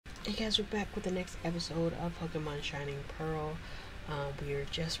Hey guys, we're back with the next episode of Pokemon Shining Pearl. We're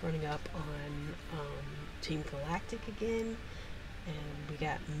just running up on Team Galactic again, and we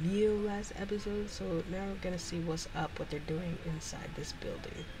got Mew last episode, so now we're gonna see what's up, what they're doing inside this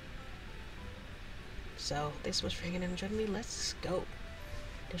building. So, thanks so much for hanging out and joining me. Let's go.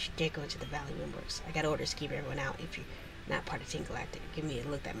 Don't you dare go into the Valley Windworks. I got orders to keep everyone out. If you're not part of Team Galactic, give me a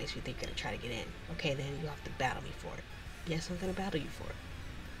look that makes me think you're gonna try to get in. Okay, then you'll have to battle me for it. Yes, I'm gonna battle you for it.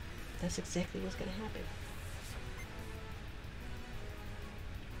 That's exactly what's gonna happen.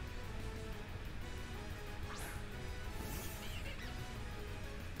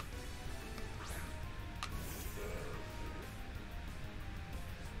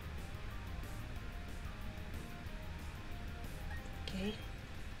 Okay.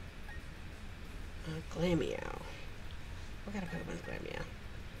 Glameow. What kind of Pokemon is Glameow?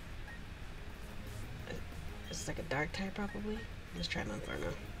 It's like a dark type, probably. Let's try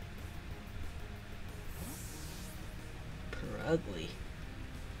Monferno. Ugly.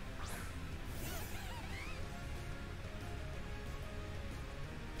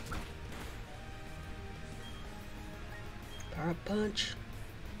 Power punch.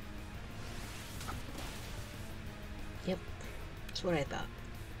 Yep, that's what I thought.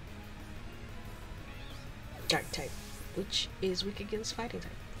 Dark type, which is weak against fighting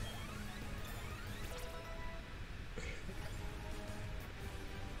type.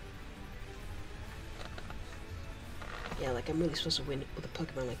 Yeah, like I'm really supposed to win with a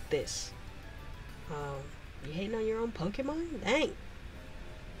Pokemon like this. You hating on your own Pokemon? Dang!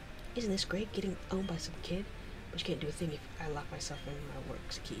 Isn't this great, getting owned by some kid? But you can't do a thing if I lock myself in my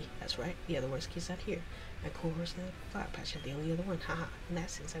works key. That's right, the other works key's out here. My cool horse and the flower patch have the only other one. Haha, in that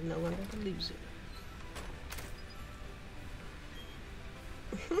sense, I'm no longer a loser.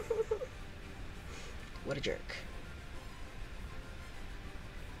 What a jerk.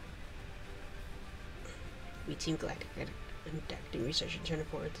 We Team Galactic are conducting research and turning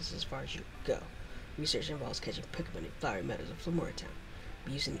forward. This is as far as you go. Research involves catching Pokemon in flowery meadows of Flamora Town.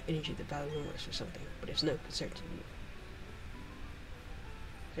 Be using the energy of the Valley Windworks for something, but it's no concern to you.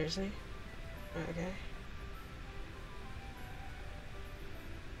 Seriously? Okay.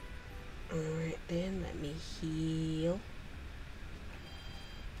 Alright then, let me heal.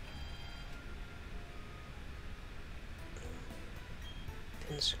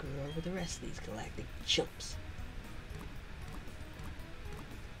 Then screw over the rest of these galactic chumps.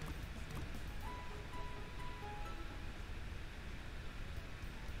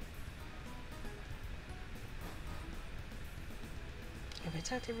 Have I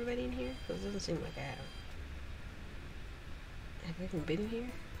talked to everybody in here? Because it doesn't seem like I have. Have I even been in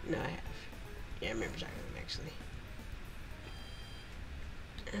here? No, I have. Yeah, I remember talking to them, actually.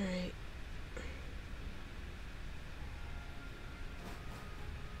 Alright.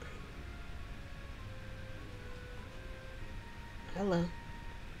 Hello.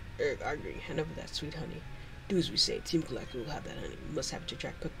 Eric arguing, hand over that sweet honey. Do as we say, Team Galactic will have that honey. We must have it to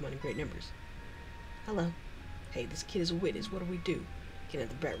attract Pokemon in great numbers. Hello. Hey, this kid is a witness. What do we do? Can't have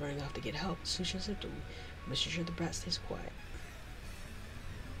the brat running off to get help. Solution is simple. We must ensure the brat stays quiet.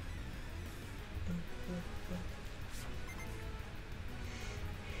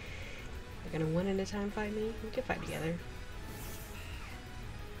 They're gonna one at a time fight me? We can fight together.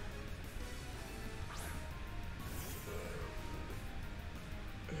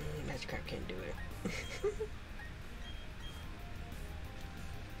 Magikarp can't do it.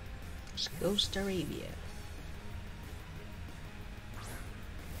 Let's go Staravia.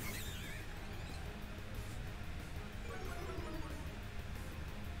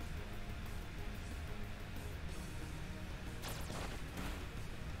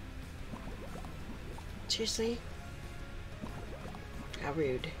 Seriously? How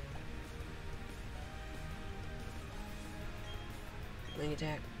rude. Wing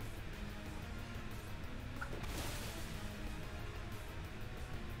attack.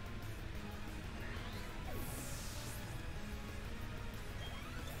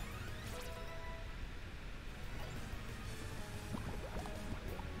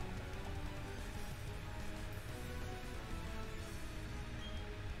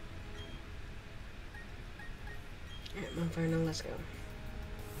 Alright, Monferno, let's go.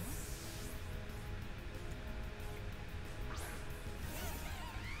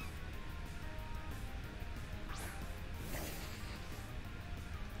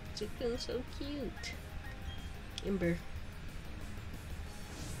 It's feeling so cute. Ember.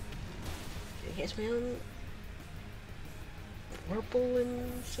 Can I catch my own purple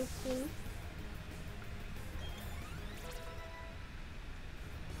and something?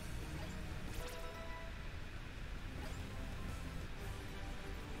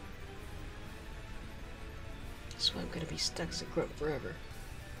 That's why I'm gonna be stuck as a grunt forever.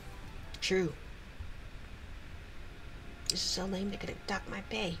 True. This is so lame, they're gonna dock my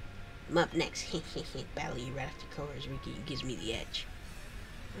pay. I'm up next. Battle you right after Cora's Ricky gives me the edge.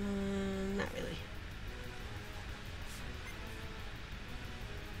 Not really.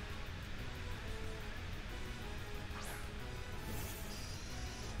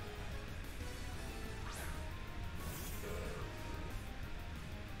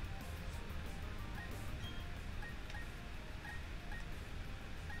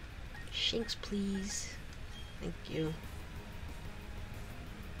 Shinx, please. Thank you.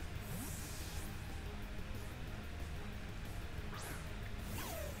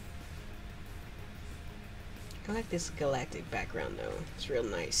 I like this Galactic background though. It's real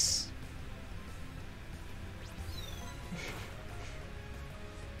nice.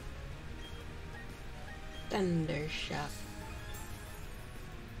 Thunder shock.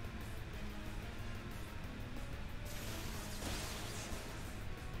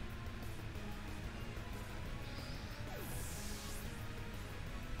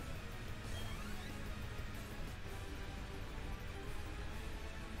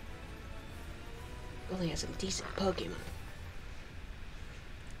 Only has some decent Pokemon.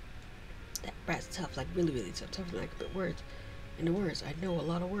 That brat's tough, like really tough. Tougher than I could put words. In the words, I know a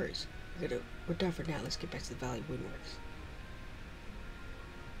lot of words. We're done for now. Let's get back to the Valley of Windworks.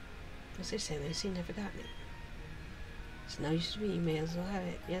 What's they saying? They seem to have forgotten it. It's no use to me. You may as well have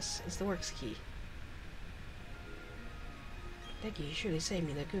it. Yes, it's the works key. Thank you. You surely saved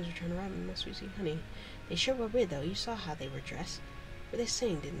me. The goons were trying to rob me. My sweet honey. They sure were weird, though. You saw how they were dressed. What they're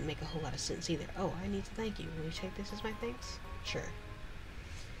saying didn't make a whole lot of sense either. Oh, I need to thank you. Will you take this as my thanks? Sure.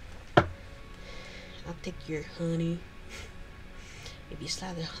 I'll take your honey. If you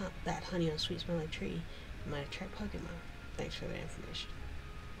slather that honey on a sweet smelling tree, you might attract Pokemon. Thanks for that information.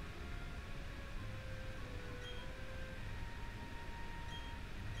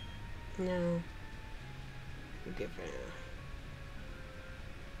 No. We're good for now.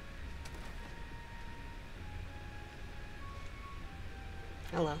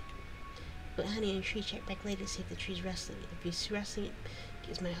 Hello. Put honey on a tree, check back later to see if the tree's rustling. If it's rustling, it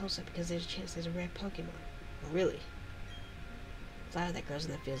gives my hopes up because there's a chance there's a rare Pokemon. Oh, really? Flowers that grows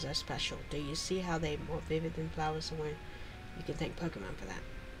in the fields are special. Do you see how they're more vivid than flowers somewhere? You can thank Pokemon for that.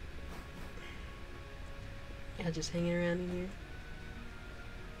 Y'all just hanging around in here?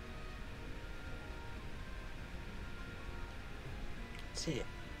 That's it.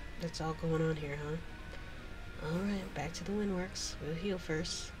 That's all going on here, huh? Alright, back to the Windworks. We'll heal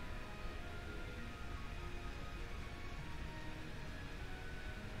first.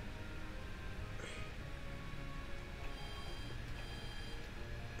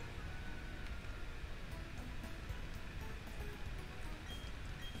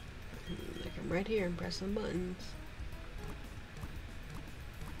 Like I'm right here and pressing buttons.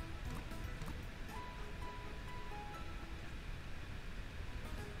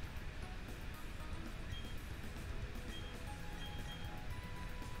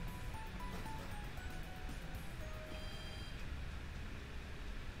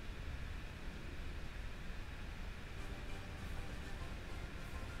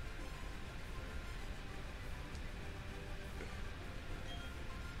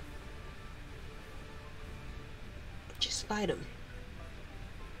 Just fight him.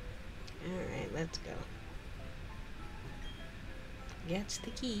 Alright, let's go. That's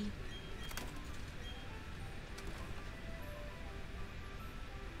the key.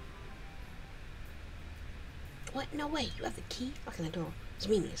 What? No way. You have the key? Locking the door. It's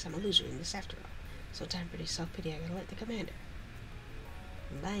meaningless. I'm a loser in this after all. So time for this self-pity. I gotta let the commander.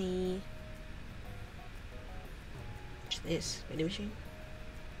 Bye. What's this? Vending machine?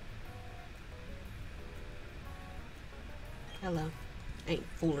 Hello. I ain't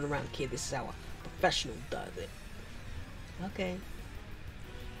fooling around, kid. This is how a professional does it. Okay.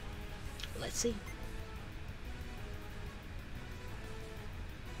 Let's see.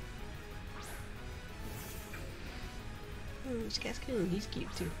 This guy's cool. He's cute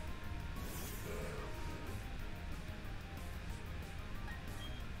too.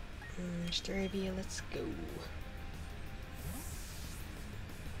 Staravia, let's go.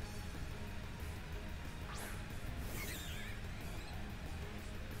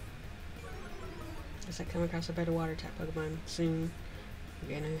 As I come across a better water type Pokemon soon,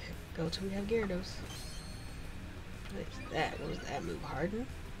 we're gonna go till we have Gyarados. What's that? What was that move? Harden?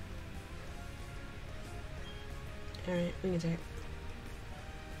 Alright, wing attack.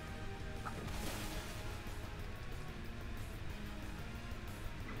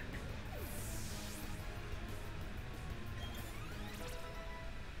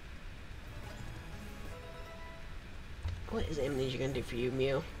 What is amnesia gonna do for you,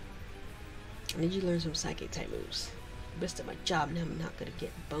 Mew? I need you to learn some psychic type moves. Messed up my job, now I'm not gonna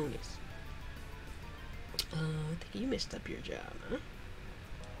get bonus. I think you messed up your job, huh?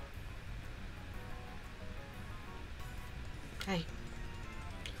 Hey.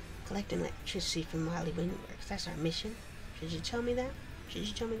 Collecting electricity from wily windworks. That's our mission. Should you tell me that? Should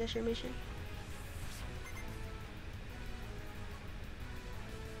you tell me that's your mission?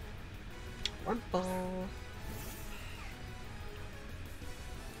 Rumble.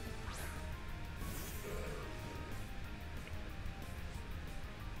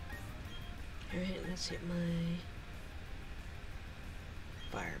 Alright, let's hit my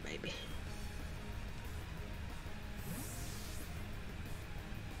fire, baby.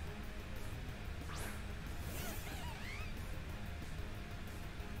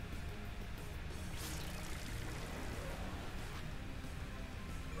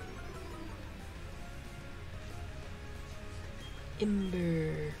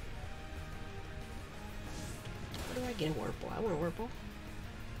 Ember. How do I get a Wurple? I want a Wurple.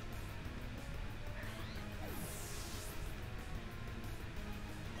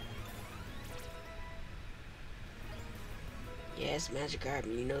 Yes, Magikarp,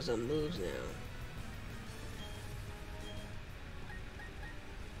 you know some moves now.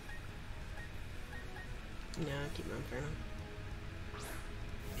 No, I'll keep my Inferno.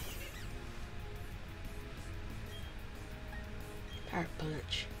 Power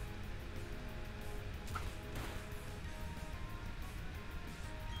Punch.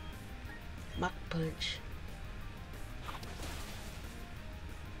 Mach Punch.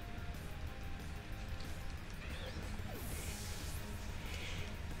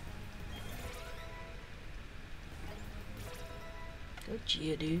 Go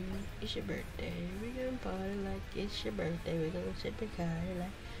Geodude, it's your birthday. We gonna party like it's your birthday. We gonna sip a card like.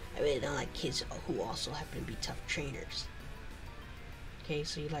 I really don't like kids who also happen to be tough trainers. Okay,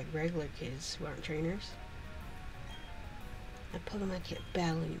 so you like regular kids who aren't trainers? My Pokemon can't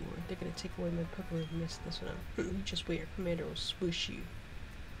battle anymore. They're gonna take away my Pokemon from this one. You just wait, your commander will swoosh you.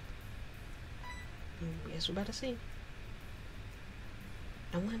 Yes, we're about to see.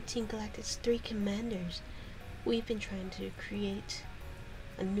 I want Team Galactic's 3 commanders. We've been trying to create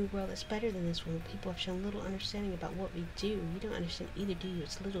a new world that's better than this one. People have shown little understanding about what we do. You don't understand either, do you?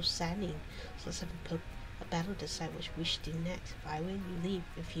 It's a little saddening. So let's have a battle to decide what we should do next. If I win, you leave.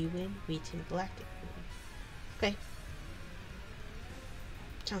 If you win, we Team Galactic. Okay.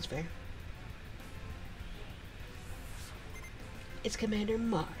 Sounds fair. It's Commander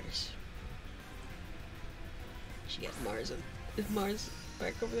Mars. She got Mars. Is Mars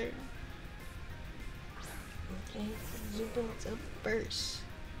back over there? Okay, Zubat's up first.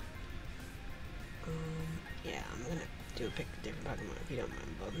 Yeah, I'm gonna pick a different Pokemon if you don't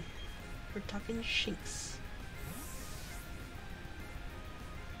mind, bud. We're talking Shinx.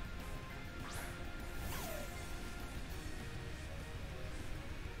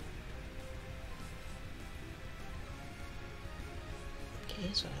 Okay,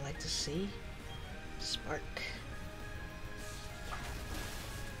 that's what I like to see. Spark.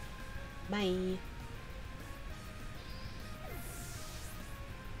 Bye.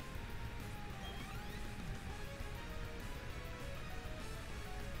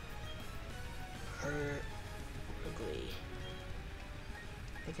 Ugly.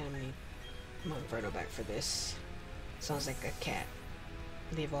 I think I'm gonna need my Inferno back for this. Sounds like a cat.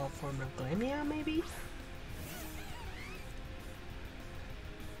 The evolved form of Glamia, maybe?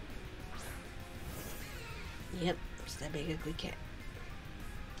 Yep, it's that big ugly cat.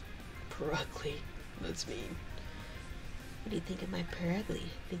 Perugly. That's mean. What do you think of my Perugly?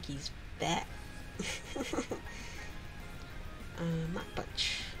 I think he's fat. Mach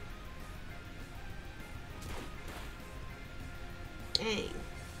Punch. Dang.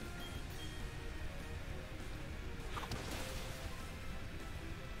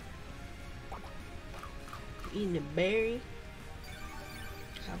 Eating a berry?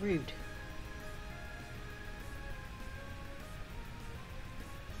 How rude.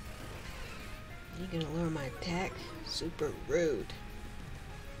 You gonna lower my attack? Super rude.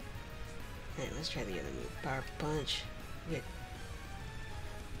 Alright, let's try the other move. Power Punch. Good.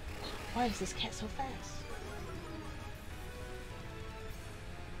 Why is this cat so fast?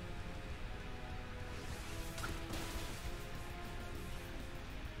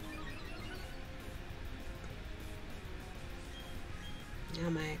 Now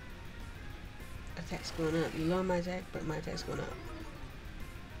my attack's going up. You lower my attack, but my attack's going up.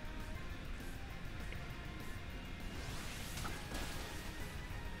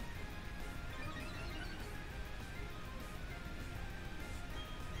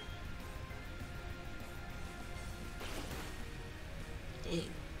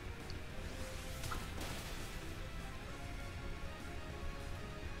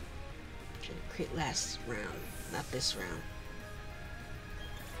 crit last round, not this round.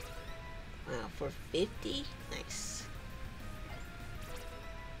 Wow, for 50? Nice.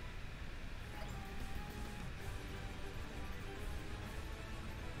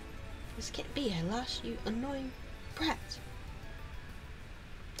 This can't be. I lost, you annoying brat.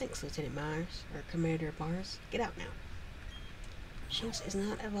 Thanks, Lieutenant Myers, or Commander Mars. Get out now. Shinx is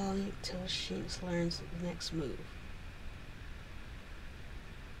not evolving until Shinx learns the next move.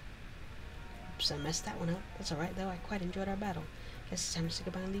 Oops, I messed that one up. That's alright though, I quite enjoyed our battle. Guess it's time to say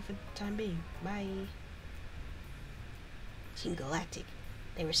goodbye and leave for the time being. Bye. Team Galactic.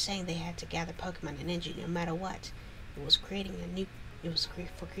 They were saying they had to gather Pokemon and energy no matter what. It was for creating a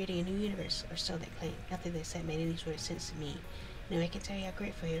new universe, or so they claimed. Nothing they said made any sort of sense to me. Anyway, I can tell you how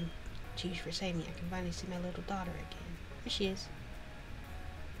grateful I am to you for saving me. I can finally see my little daughter again. Here she is.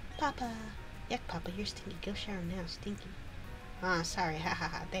 Papa! Yuck, Papa, you're stinky. Go shower now, stinky. Ah, sorry, ha ha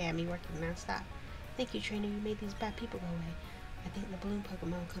ha. They had me working non-stop. Thank you, trainer. You made these bad people go away. I think the balloon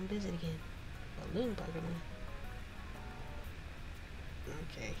Pokemon will come visit again. Balloon Pokemon?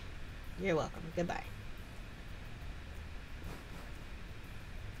 Okay. You're welcome. Goodbye.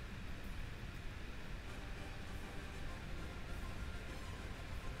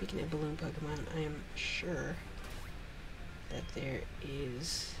 Speaking of balloon Pokemon, I am sure that there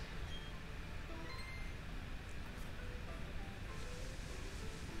is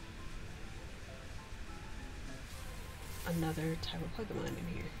another type of Pokemon in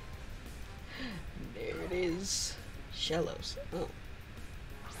here. There it is. Shellos. Oh.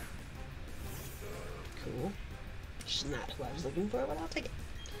 Cool. It's not who I was looking for, but I'll take it.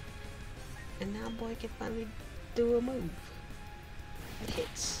 And now boy can finally do a move. It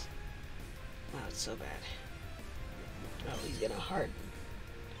hits. Wow, it's so bad. Oh, he's gonna harden.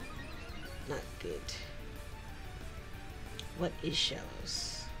 Not good. What is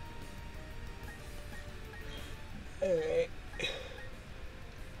Shellos? Alright.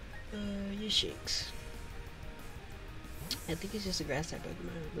 You Shinx. I think it's just a grass type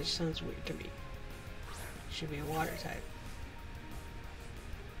Pokemon, which sounds weird to me. Should be a water type.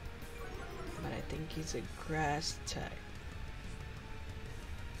 But I think he's a grass type.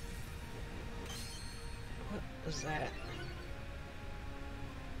 What was that?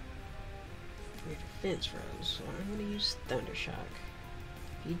 Your defense rose, so I'm gonna use Thunder Shock.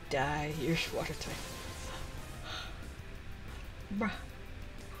 If you die, you're water type. Bruh.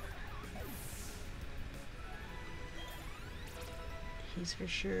 He's for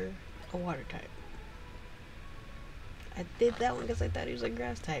sure a water type. I did that one because I thought he was a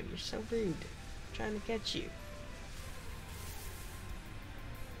grass type. You're so rude. I'm trying to catch you.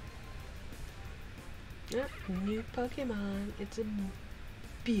 Yep, new Pokemon. It's a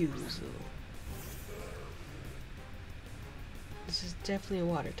Buizel. This is definitely a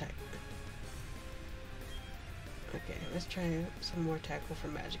water type. Okay, let's try some more tackle for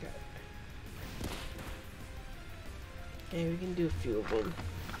Magikarp. Okay, we can do a few of them.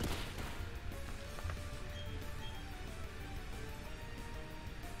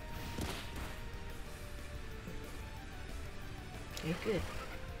 Okay, good.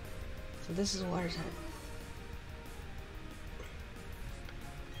 So this is a water type.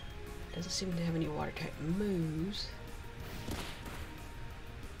 Doesn't seem to have any water type moves.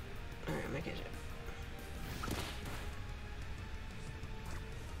 Alright, I'm gonna catch it.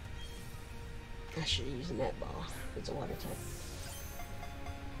 I should use a net ball. It's a water type.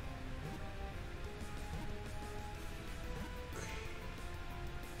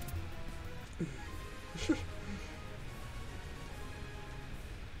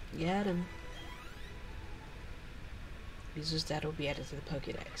 Got him. Weasel's data will be added to the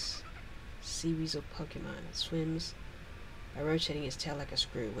Pokédex. Sea Weasel Pokemon. It swims by rotating its tail like a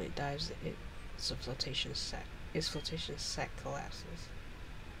screw. When it dives, its flotation sac collapses.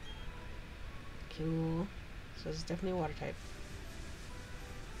 Cool. So it's definitely a water type.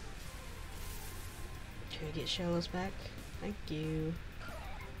 Can we get Shellos back? Thank you.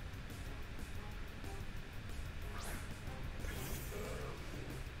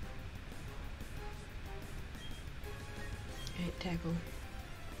 Alright, tackle.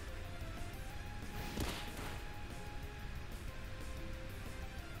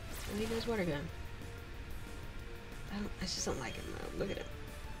 I think there's water gun. I just don't like him though. Look at him.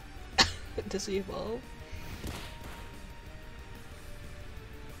 Does he evolve?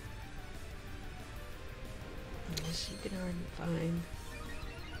 Yes, you can harden fine.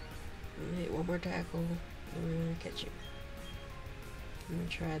 I'm gonna hit one more tackle, and we're gonna catch you. I'm gonna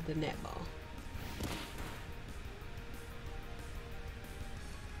try the net ball.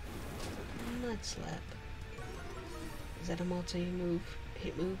 Mud slap. Is that a multi-move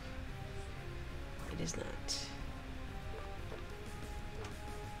hit move? it is not.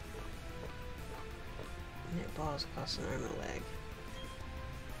 Net balls cost an arm and a leg.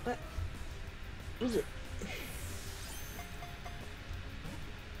 But use it.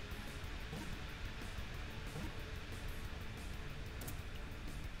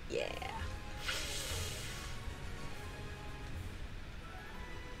 Yeah.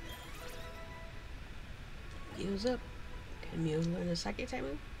 Use up. Can Mew learn a psychic type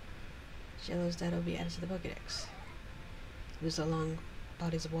move? Jellos that'll be added to the Pokedex. Moves along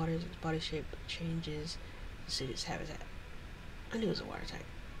bodies of water, its body shape changes to suit its habitat. I knew it was a water type.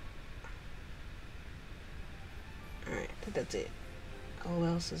 Alright, I think that's it. All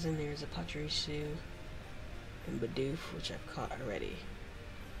else is in there is a Pachirisu and Bidoof, which I've caught already.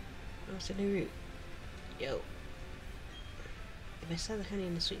 Oh, it's a new route. Yo. If I saw the honey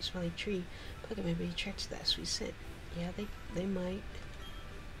in the sweet smelly tree, Pokemon may be attracted to that sweet scent. Yeah, they might.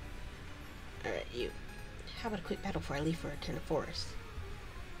 Alright, you. How about a quick battle before I leave for a turn of forest?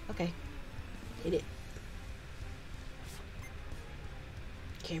 Okay. Hit it.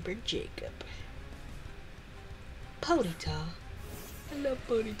 Camper Jacob. Ponyta. I love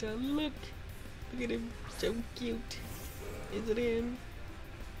Ponyta. Look. Look at him. So cute. Is it in?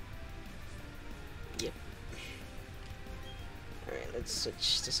 Yep. Alright, let's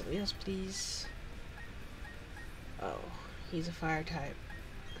switch to something else, please. Oh, he's a fire type.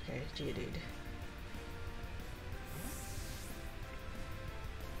 Okay, Geodude.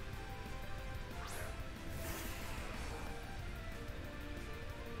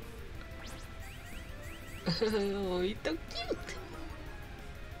 Oh, he's so cute!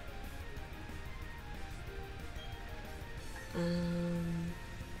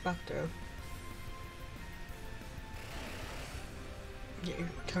 Rock throw. Get your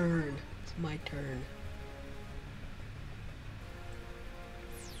turn. It's my turn.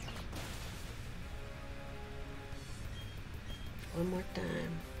 One more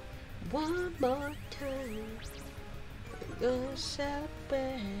time. One more time. We're gonna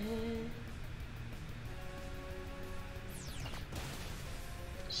celebrate.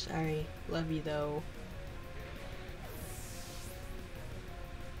 Sorry. Love you though.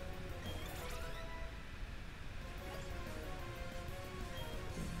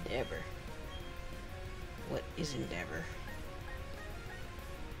 Endeavor. What is Endeavor?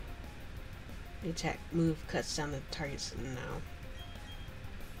 The attack move cuts down the target's now.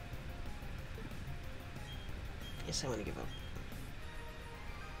 Guess I want to give up.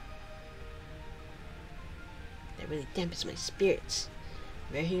 That really dampens my spirits.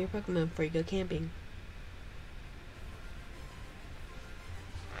 Better heal your Pokemon before you go camping.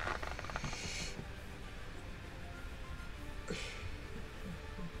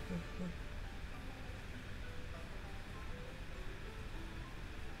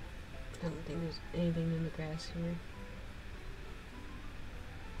 I don't think there's anything in the grass here.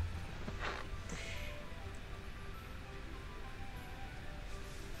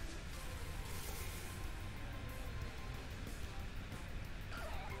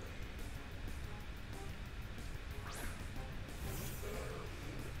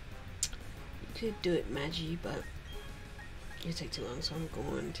 You could do it Magi, but it'd take too long, so I'm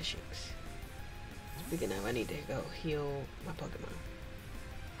going to Shinx. Speaking of, I need to go heal my Pokemon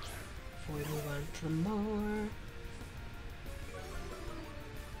before we move on to more.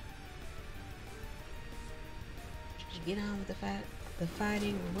 Should you get on with the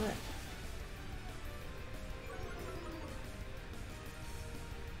fighting or what?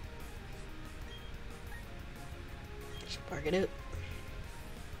 Spark it up.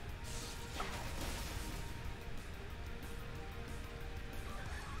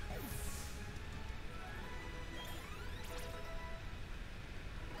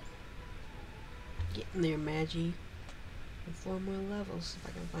 Getting there, Magi. And 4 more levels if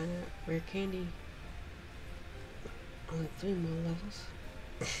I can find a rare candy. Only 3 more levels.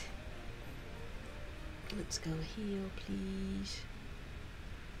 Let's go heal, please.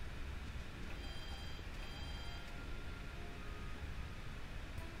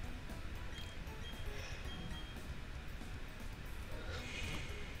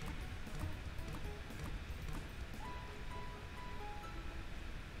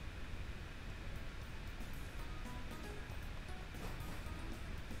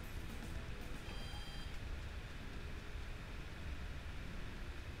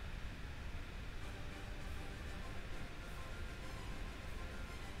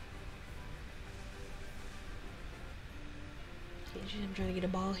 I'm trying to get a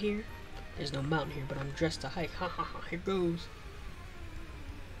ball here. There's no mountain here, but I'm dressed to hike. Ha ha ha, here goes.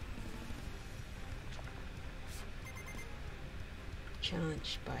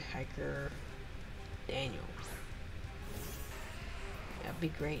 Challenged by hiker. Daniel. That'd be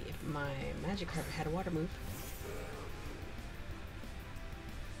great if my magic card had a water move.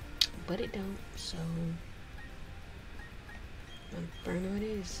 But it don't, so Inferno it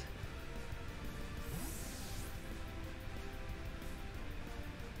is.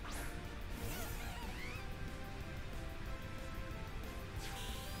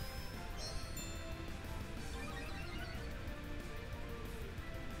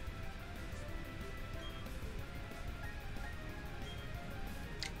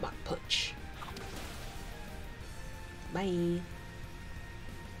 Mach punch. Bye.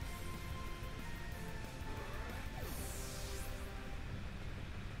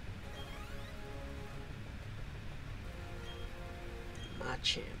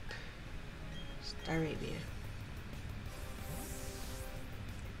 Champ. Staravia.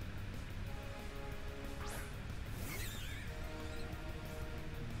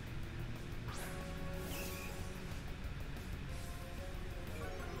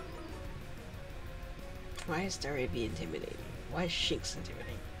 Why is Staravia intimidating? Why is Shinx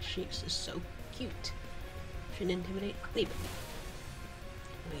intimidating? Shinx is so cute. Shouldn't intimidate? Leave it.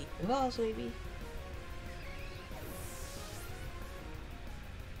 Wait, evolves maybe?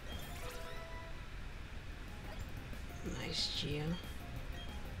 Nice, Geo.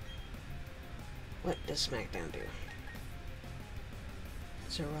 What does SmackDown do?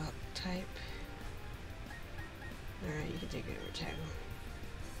 It's a rock type. Alright, you can take it over tackle.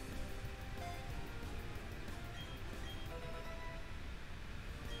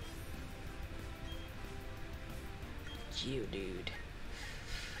 Geodude.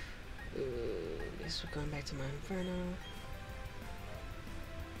 Ooh, guess we're going back to my Inferno.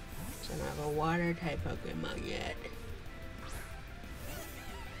 So I don't have a water type Pokemon yet.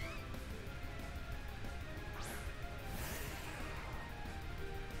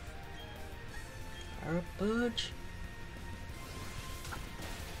 Power punch.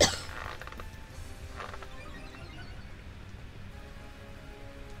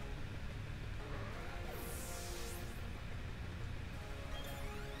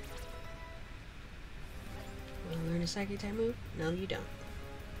 Wanna learn a psychic type move? No, you don't.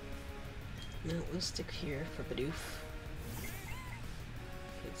 No, we'll stick here for Bidoof.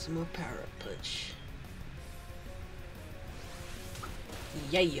 Get some more power up punch.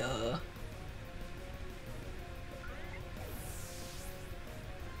 Yeah.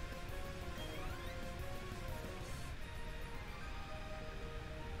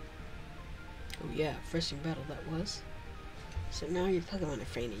 Oh yeah, first in battle that was. So now your Pokemon are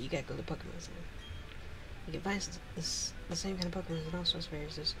fainted. You gotta go to Pokemon Center. You can find the same kind of Pokemon in all sorts of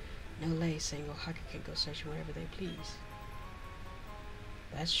areas. There's no lay saying Oaxaca can go searching wherever they please.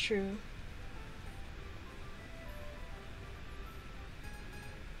 That's true.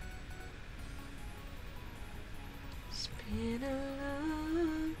 It's been a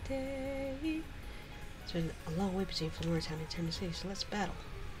long day. It's been a long way between Florida Town and Eternal City, so let's battle.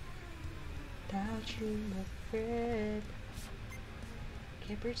 Without you, my friend.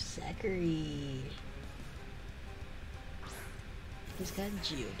 Kipper Zachary. He's got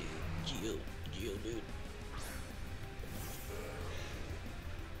Geodude. Geodude.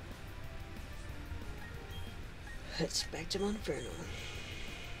 Let's back to Inferno.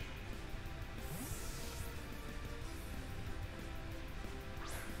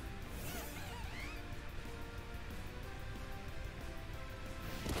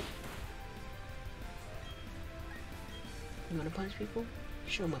 You wanna punch people?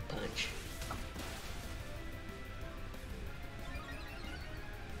 Show them a punch.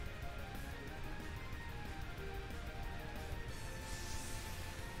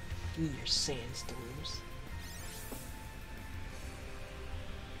 Your sandstorms.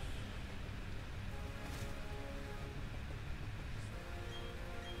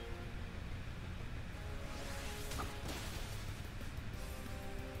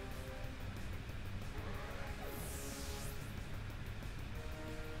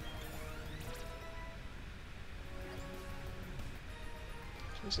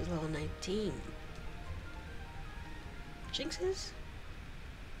 This is level 19. Jinxes?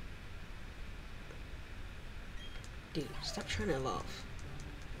 Dude, stop trying to evolve.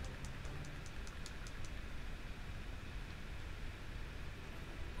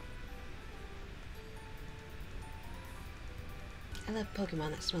 I love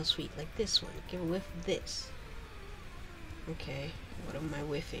Pokemon that smell sweet, like this one. Give a whiff of this. Okay, what am I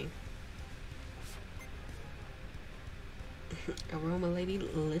whiffing? Aroma Lady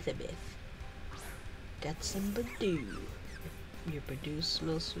Elizabeth. Got some Badoo. Your Badoo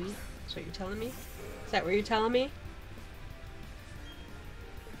smells sweet? That's what you're telling me? Is that what you're telling me?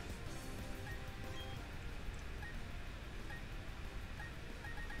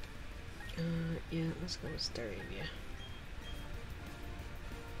 Yeah, let's go with Staravia.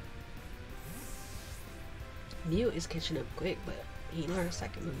 Mew is catching up quick, but he ain't learned a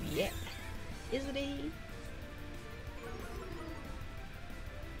second move yet. Isn't he?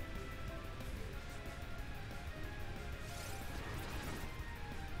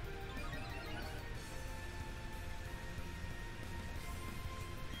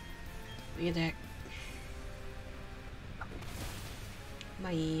 Look at that.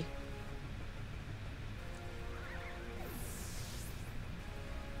 Bye.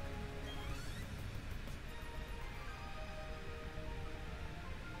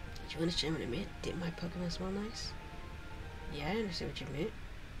 Did you understand what I meant? Did my Pokemon smell nice? Yeah, I understand what you meant.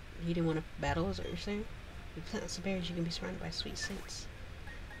 You didn't want to battle, is what you're saying? You plant some berries, you can be surrounded by sweet scents.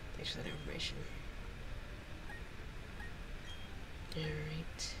 Thanks for that information.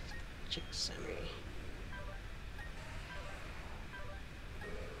 Alright. Check summary.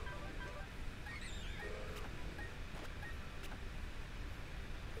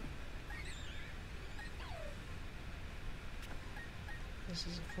 This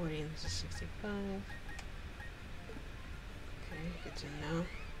is a 40 and this is 65. Okay, good to know.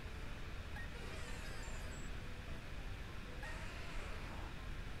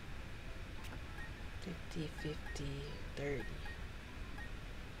 $50, $50, $30,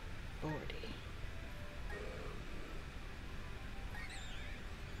 $40.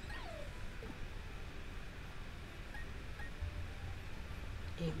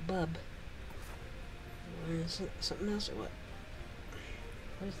 Hey, bub. Learn something else or what?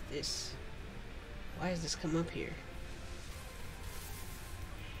 What is this? Why has this come up here?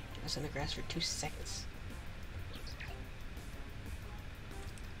 I was in the grass for 2 seconds.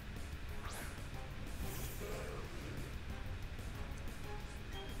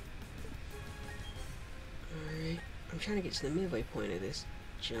 Alright, I'm trying to get to the midway point of this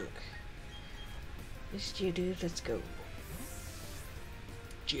junk. This is you, dude. Let's go.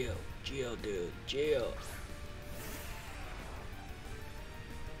 Jill, dude, Jill.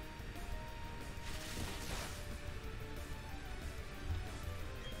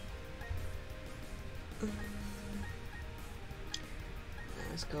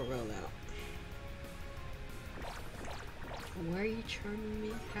 Let's go roll out. Why are you charming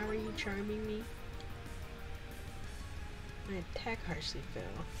me? How are you charming me? My attack harshly fell.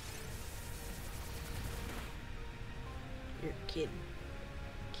 You're kidding.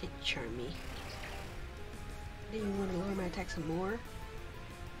 Can't charm me. I didn't even want to lower my attack some more.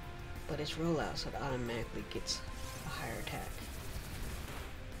 But it's rollout, so it automatically gets a higher attack.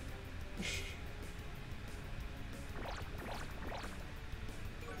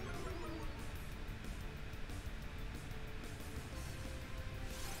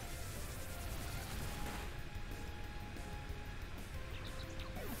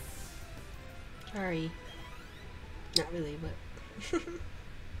 Sorry. Not really, but...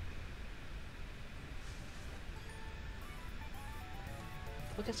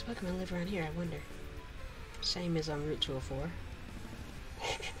 What kinds of Pokemon live around here, I wonder? Same as on Route 204.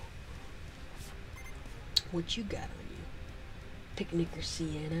 What you got on you? Picnicker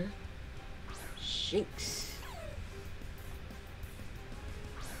Sienna. Shinx.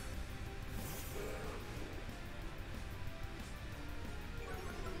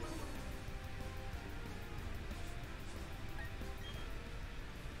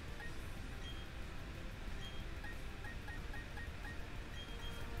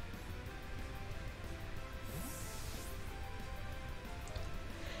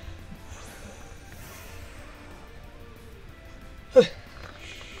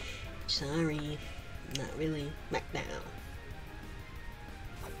 Sorry, not really. Smackdown.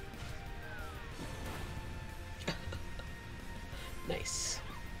 Nice.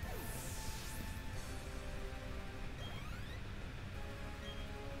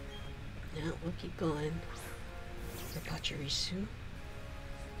 Now we'll keep going. Pachirisu.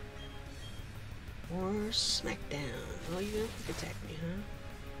 Or Smackdown. Oh, you gonna attack me, huh?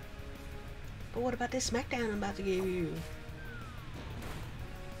 But what about this Smackdown I'm about to give you?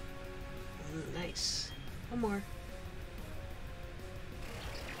 Nice. One more.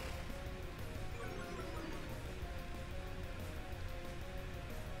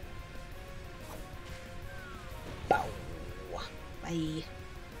 Bow. Bye.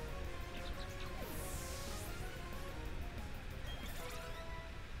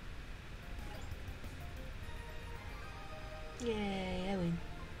 Yay, I win.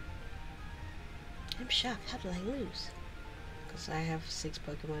 I'm shocked. How did I lose? Because I have 6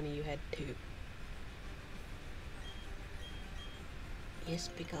 Pokemon and you had 2. Yes,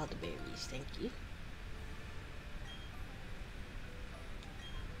 pick all the berries, thank you.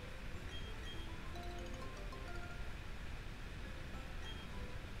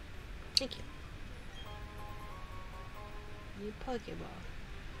 Thank you. New Pokeball.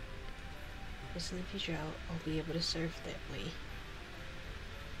 Guess in the future I'll be able to surf that way.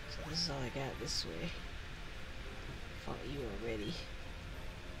 So this is all I got this way. Fought you already.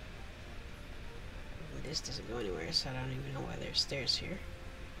 This doesn't go anywhere, so I don't even know why there's stairs here.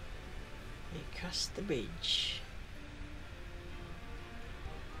 Across the bridge.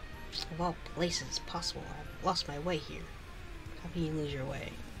 Of all places possible, I've lost my way here. How can you lose your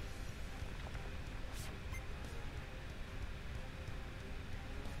way?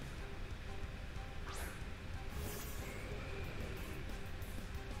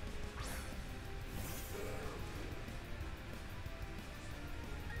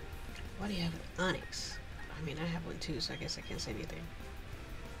 Why do you have an Onyx? I mean, I have one too, so I guess I can't say anything.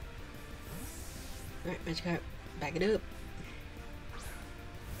 Alright, Magikarp, back it up.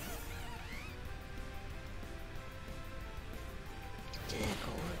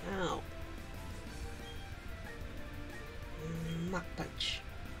 Jackal, ow. Mach Punch.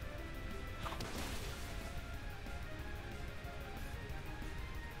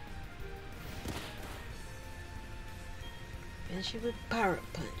 Finish it with Power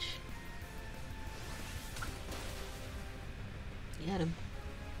Up Punch. Got him.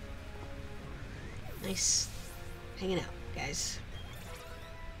 Nice. Hanging out, guys.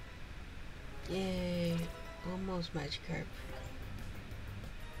 Yay. Almost Magikarp.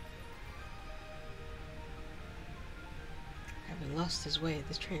 Having lost his way,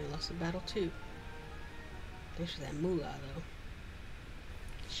 this trainer lost the battle too. Thanks for that moolah, though.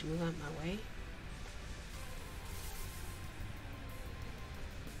 Should move out my way.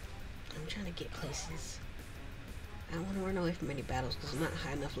 I'm trying to get places. I don't want to run away from any battles because I'm not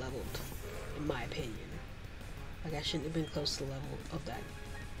high enough leveled, in my opinion. Like, I shouldn't have been close to the level of that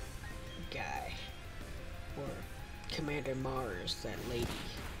guy. Or Commander Mars, that lady.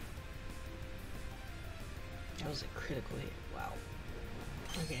 That was a critical hit. Wow.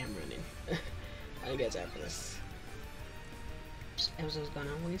 Okay, I'm running. I don't got time for this. This episode's gone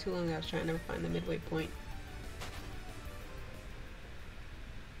on way too long. I was trying to find the midway point.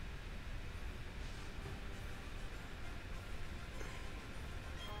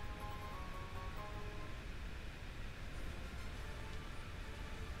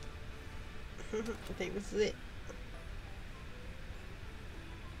 I think this is it.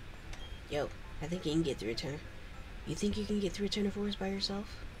 Yo, I think you can get through a turner. You think you can get through a turner forest by yourself?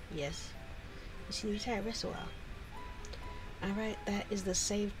 Yes. You seem to be tired. Rest a while. Alright, that is the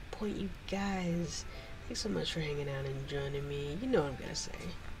save point, you guys. Thanks so much for hanging out and joining me. You know what I'm gonna say.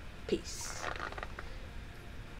 Peace.